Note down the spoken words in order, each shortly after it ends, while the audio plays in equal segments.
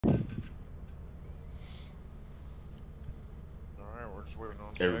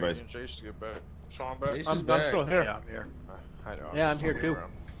Everybody's. Chase to get back. Sean back. I'm still here. Yeah, I'm here. I know. Yeah, I'm here too.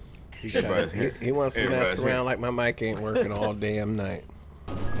 He wants to mess around like my mic ain't working all damn night.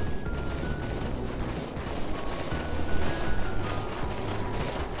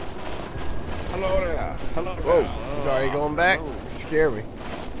 Hello there. Hello there. Whoa, he's already going back? Scare me.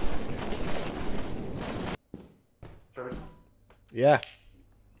 Yeah.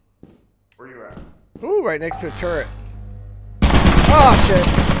 Where you at? Ooh, right next to a turret. Oh, shit.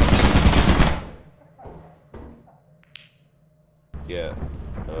 Yeah.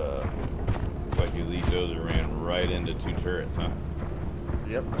 Looks like Elite Dozer ran right into 2 turrets, huh?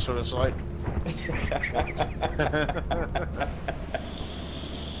 Yep, that's what it's like.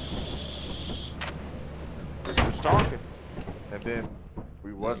 We was talking, and then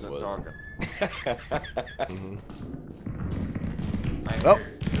we wasn't talking. Oh.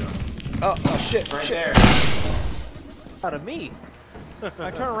 Oh, shit. Right shit. there. Out of me. I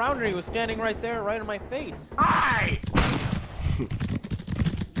turned around and he was standing right there, right in my face. Hi!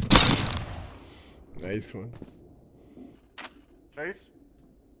 Nice one. Chase?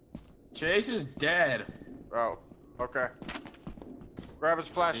 Chase is dead. Oh, okay. Grab his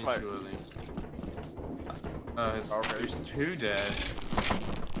flashlight. There's 2 dead.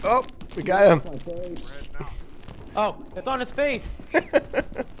 Oh, we got him. Oh, it's on its face.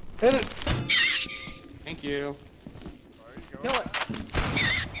 Hit it. Thank you. Kill it.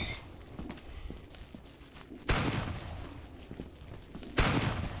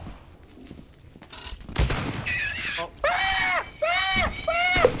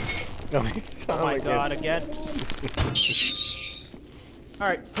 Oh my god, again.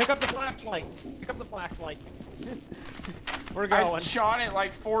 Alright, pick up the flashlight. Pick up the flashlight. We're going. I shot it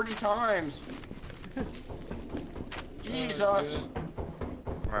like 40 times. Jesus.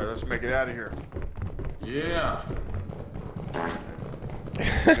 Alright, let's make it out of here. Yeah.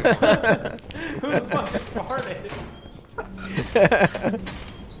 Who the fuck farted?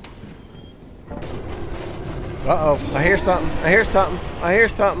 Uh-oh, I hear something. I hear something. I hear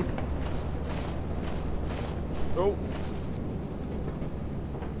something. Oh.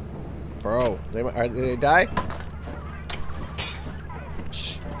 Bro, did they die?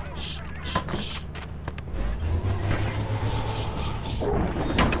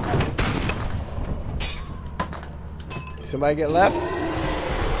 Somebody get left?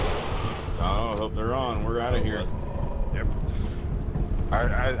 Oh, hope they're on. We're out of here. Yep.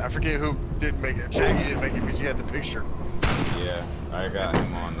 I forget who didn't make it. Shaggy didn't make it because he had the picture. Yeah, I got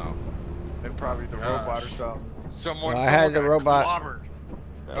him on though. And probably the robot or something. Someone. Well, I had the got robot. clobbered.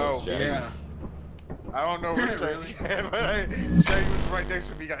 That was Shaggy. Yeah. I don't know who Really? Shaggy but Shaggy was right next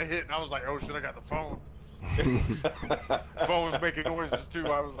to me, got hit, and I was like, oh shit, I got the phone. Phone was making noises too.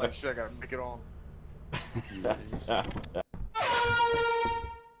 I was like, shit, I gotta make it on.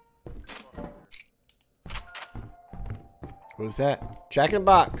 What was that? Jack in the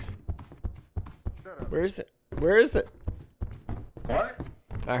Box. Where is it? Where is it? What?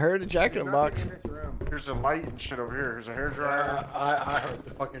 I heard a Jack in the Box. Here's a light and shit over here. Here's a hairdryer. I heard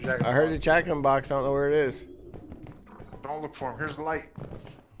the fucking jacket. I heard a Jack in the Box. I don't know where it is. Don't look for him. Here's the light.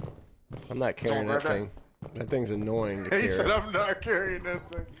 I'm not carrying that thing. That thing's annoying to He said, carry. I'm not carrying that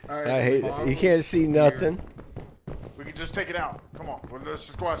thing. I hate it. You can't see nothing. We can just take it out. Come on. Let's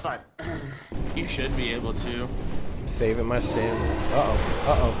just go outside. You should be able to. I'm saving my stamina. Uh-oh.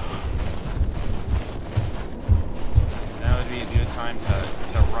 Uh-oh. That would be a good time to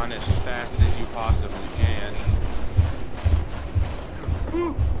run as fast as you possibly can.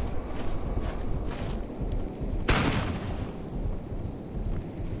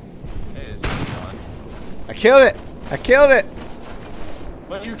 It is fun. I killed it. I killed it.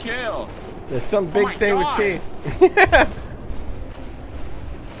 What'd you kill? There's some big my thing God. with teeth.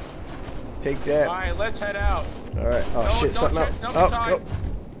 Take that. Alright, let's head out. Alright. Oh, No, shit. don't Something check- else. no, Oh, it's on. go.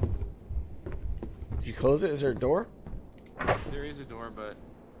 Did you close it? Is there a door? There is a door, but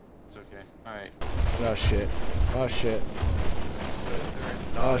it's okay. Alright. Oh, shit. Oh, shit.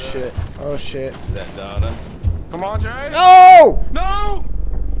 Oh, shit. Oh, shit. Is that Dada? Come on, Jay! No! No!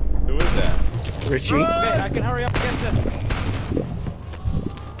 Who is that? Richie. Okay, I can hurry up and get this.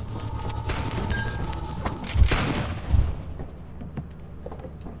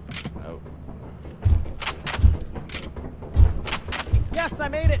 Oh. Yes, I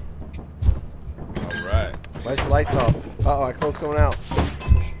made it. All right. Why's your lights off? Uh-oh, I closed someone out.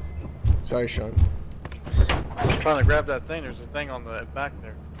 Sorry, Sean. I was trying to grab that thing. There's a thing on the back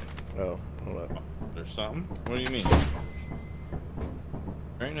there. Oh, hold up. There's something? What do you mean?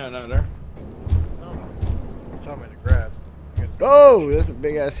 There ain't nothing out there. Tell me to grab. Oh, that's a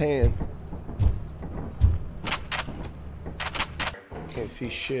big ass hand. can't see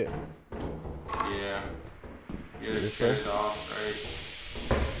shit. Yeah. You This just guy? shut it off, right?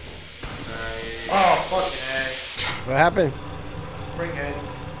 Right. Oh, fucking What happened? A. Springhead.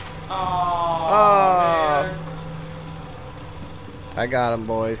 Oh, man. I got him,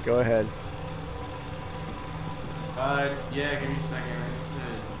 boys. Go ahead. Yeah, give me a second.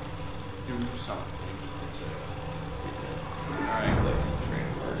 I need to do something.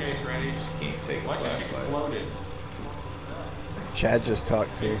 Alright. Case ready. Just can't take a What just flashlight. exploded? Chad just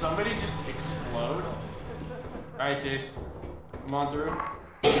talked to Did me. somebody just explode? Alright, Chase. Come on through.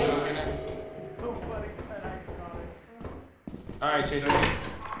 Cooking it. Alright, Chase, ready?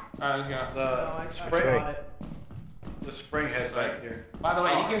 Alright, let's go. The right. springhead back here. By the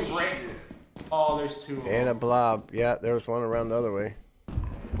way, he can break. Oh, there's two of And a them. blob. Yeah, there was one around the other way.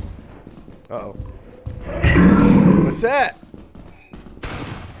 Uh-oh. What's that?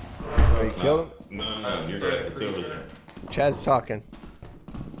 Oh, you killed him? No, you're right. It's over there. Chad's talking.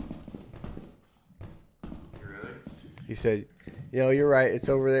 Really? He said, you're right. It's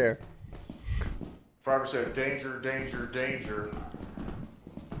over there. Farmer said, danger, danger, danger.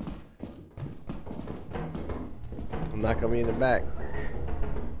 I'm not going to be in the back.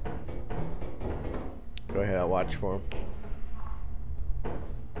 Go ahead. I'll watch for him.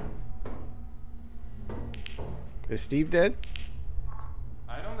 Is Steve dead?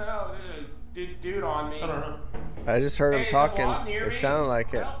 I don't know. There's a dude on me. I don't know. I just heard him Hey, talking. come on, near It me. sounded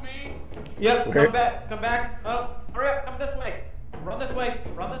like it. Help me. Yep, Where- come back, come back. Oh, hurry up, come this way. Run this way,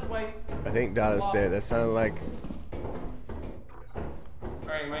 run this way. I think Donna's dead. That sounded like...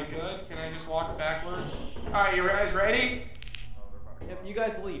 Alright, am I good? Can I just walk backwards? Alright, you guys ready? Yep, you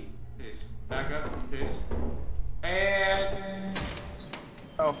guys leave. Peace. Back up. Peace. And...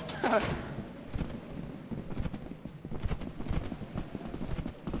 Oh.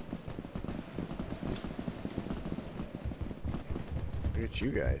 Look at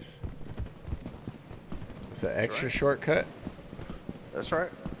you guys. Is that extra shortcut? That's right.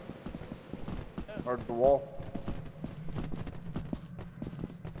 Or the wall.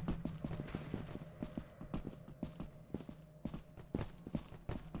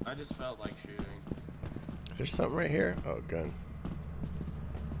 I just felt like shooting. Is there something right here? Oh, gun.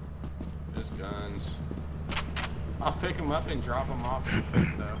 Just guns. I'll pick them up and drop them off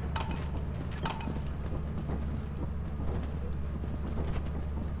though.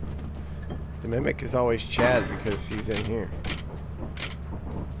 The mimic is always Chad because he's in here.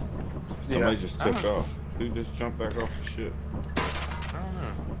 Somebody just took off. Who just jumped back off the ship? I don't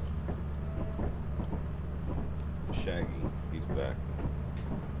know. Shaggy. He's back.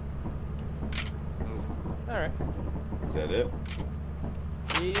 Alright. Is that it?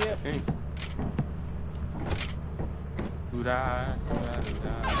 Yep. Hey. Ooh-da, ooh-da,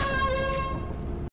 ooh-da.